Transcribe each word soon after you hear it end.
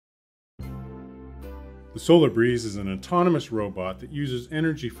The Solar Breeze is an autonomous robot that uses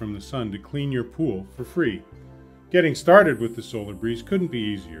energy from the sun to clean your pool for free. Getting started with the Solar Breeze couldn't be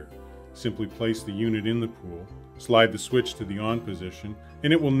easier. Simply place the unit in the pool, slide the switch to the on position,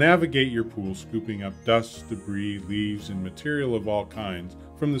 and it will navigate your pool, scooping up dust, debris, leaves, and material of all kinds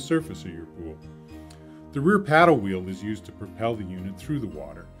from the surface of your pool. The rear paddle wheel is used to propel the unit through the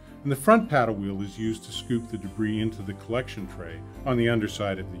water, and the front paddle wheel is used to scoop the debris into the collection tray on the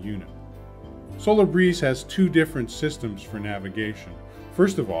underside of the unit. Solar Breeze has two different systems for navigation.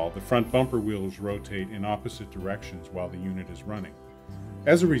 First of all, the front bumper wheels rotate in opposite directions while the unit is running.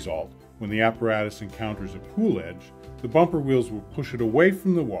 As a result, when the apparatus encounters a pool edge, the bumper wheels will push it away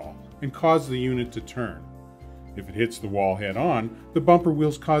from the wall and cause the unit to turn. If it hits the wall head-on, the bumper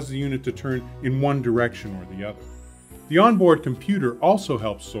wheels cause the unit to turn in one direction or the other. The onboard computer also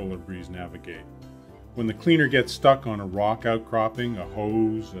helps Solar Breeze navigate. When the cleaner gets stuck on a rock outcropping, a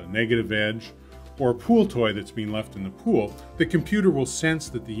hose, a negative edge, or a pool toy that's been left in the pool, the computer will sense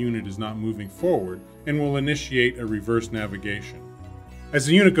that the unit is not moving forward and will initiate a reverse navigation. As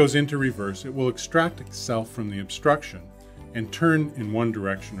the unit goes into reverse, it will extract itself from the obstruction and turn in one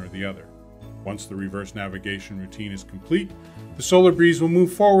direction or the other. Once the reverse navigation routine is complete, the Solar Breeze will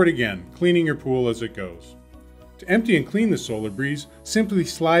move forward again, cleaning your pool as it goes. To empty and clean the Solar Breeze, simply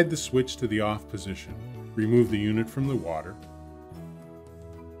slide the switch to the off position. Remove the unit from the water.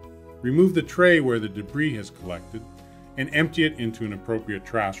 Remove the tray where the debris has collected and empty it into an appropriate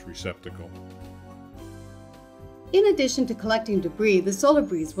trash receptacle. In addition to collecting debris, the Solar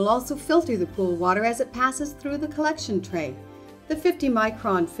Breeze will also filter the pool water as it passes through the collection tray. The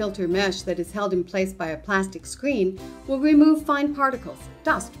 50-micron filter mesh that is held in place by a plastic screen will remove fine particles,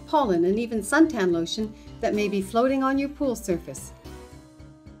 dust, pollen, and even suntan lotion that may be floating on your pool surface.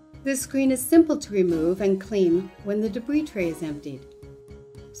 This screen is simple to remove and clean when the debris tray is emptied.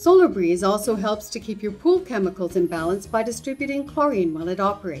 Solar Breeze also helps to keep your pool chemicals in balance by distributing chlorine while it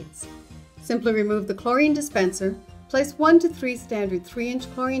operates. Simply remove the chlorine dispenser, place 1 to 3 standard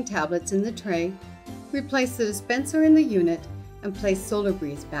 3-inch chlorine tablets in the tray, replace the dispenser in the unit, and place Solar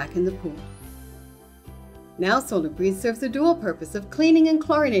Breeze back in the pool. Now Solar Breeze serves the dual purpose of cleaning and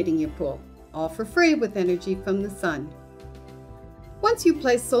chlorinating your pool, all for free with energy from the sun. Once you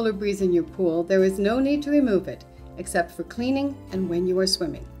place Solar Breeze in your pool, there is no need to remove it, except for cleaning and when you are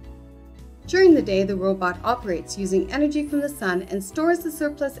swimming. During the day, the robot operates using energy from the sun and stores the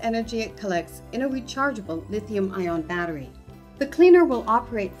surplus energy it collects in a rechargeable lithium-ion battery. The cleaner will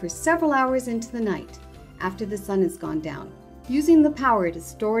operate for several hours into the night, after the sun has gone down, using the power it is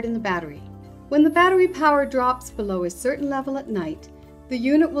stored in the battery. When the battery power drops below a certain level at night, the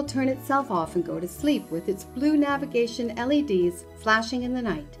unit will turn itself off and go to sleep with its blue navigation LEDs flashing in the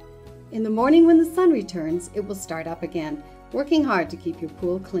night. In the morning when the sun returns, it will start up again, working hard to keep your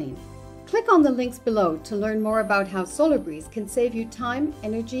pool clean. Click on the links below to learn more about how Solar Breeze can save you time,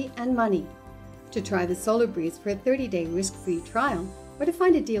 energy, and money. To try the Solar Breeze for a 30-day risk-free trial, or to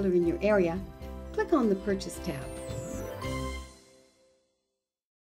find a dealer in your area, click on the Purchase tab.